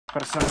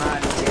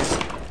Personalities.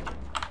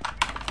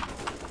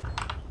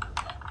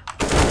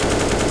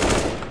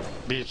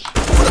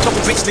 Put a couple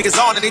bitch niggas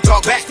on and they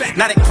talk back.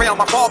 Now they pray on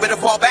my fall, better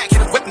fall back.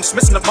 Hit a whip and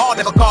dismissing the ball,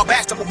 never call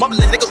back. Double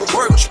mumbling nigga with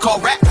word, what you call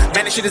rap.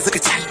 Man, this shit is a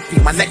catastrophe.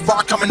 My neck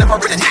bar coming up,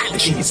 I'm in an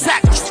allergy.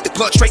 Savage, the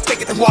blood straight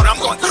thicker than water.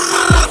 I'm going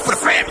for the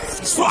family.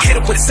 So I hit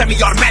up with a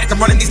semi-automatic. I'm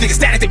running these niggas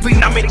static. They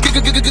breathing, I'm in it.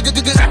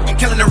 I'm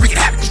killing and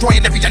wreaking havoc,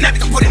 destroying every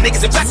dynamic. I'm putting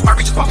niggas in plastic. My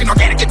reach is fucking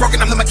organic. Get broken,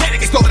 I'm the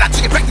mechanic. They stole it, I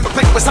took it back to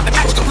replace it with something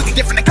that was completely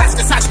different. The classic,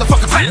 the size of the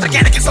fucking planet.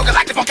 Organic and so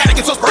galactic, volcanic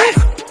and so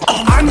sporadic.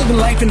 I'm living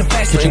life in the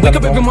fast lane. Wake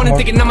up every morning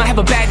thinking I'ma have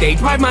a bad day.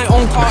 Drive my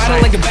own car, I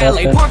don't like the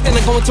ballet. Park, then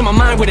I go into my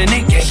mind with an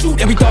AK.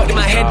 Shoot every thought in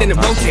my head, then it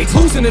rotates.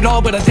 Losing it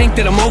all, but I think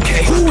that I'm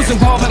okay. Who was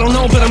involved, I don't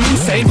know, but I'm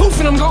insane. Poof,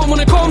 and I'm gone when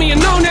they call me a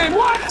no-name.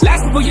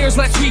 Last couple years,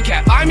 let's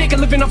recap. I make a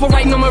living off of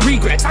writing on my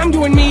regrets. I'm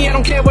doing me, I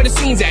don't care where the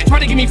scene's at. Try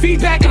to give me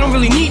feedback, I don't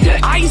really need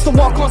that. I used to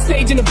walk on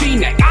stage in a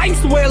V-neck. I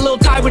used to wear a little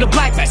tie with a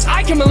black vest.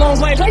 I came a long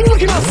way, why you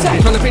looking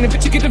outside? Trying to paint a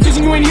picture, get the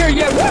vision, you ain't here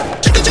yet.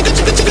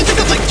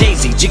 Like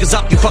Jay-Z, jiggers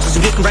up, you fuckers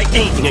who didn't write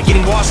anything. Are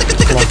getting washed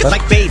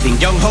like bathing.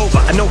 Young Hova,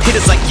 I know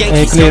hitters like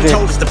Yankees. Young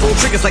toters, the bull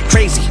triggers like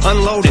crazy.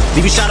 Unloaded,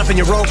 leave you shot up in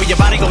your rover. Your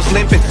body goes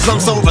limping,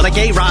 slumps over like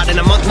A-Rod in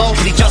a month more,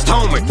 but he just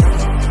homered.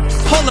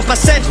 Hold up, I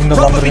said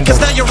Rover because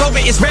now your Rover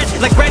is red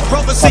like Red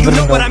Rover. So you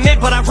know what I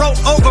meant, but I wrote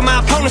over my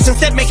opponents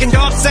instead, making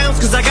dog sounds.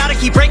 Cause I gotta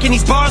keep breaking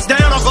these bars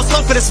down. I'll go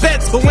slow for the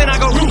speds, but when I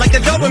go root like the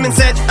Doberman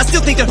said, I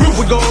still think the roof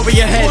would go over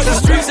your head. Boy, the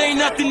streets ain't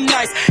nothing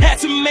nice. Had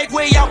to make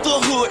way out the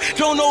hood.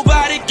 Don't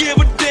nobody give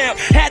a damn.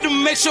 Had to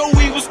make sure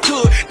we was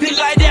good. Think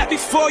like that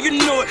before you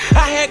knew it.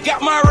 I had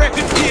got my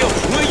record deal.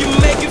 When you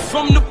make it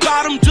from the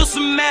bottom, just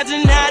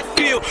imagine how it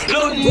feel.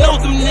 Lord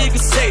knows them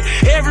niggas say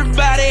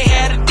everybody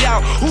had a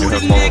doubt. Who the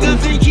nigga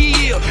think he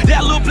is?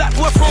 That little black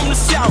boy from the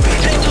south.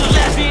 They just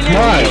laughing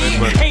at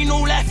me. Ain't no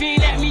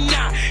laughing at me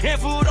now. And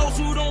for those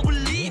who don't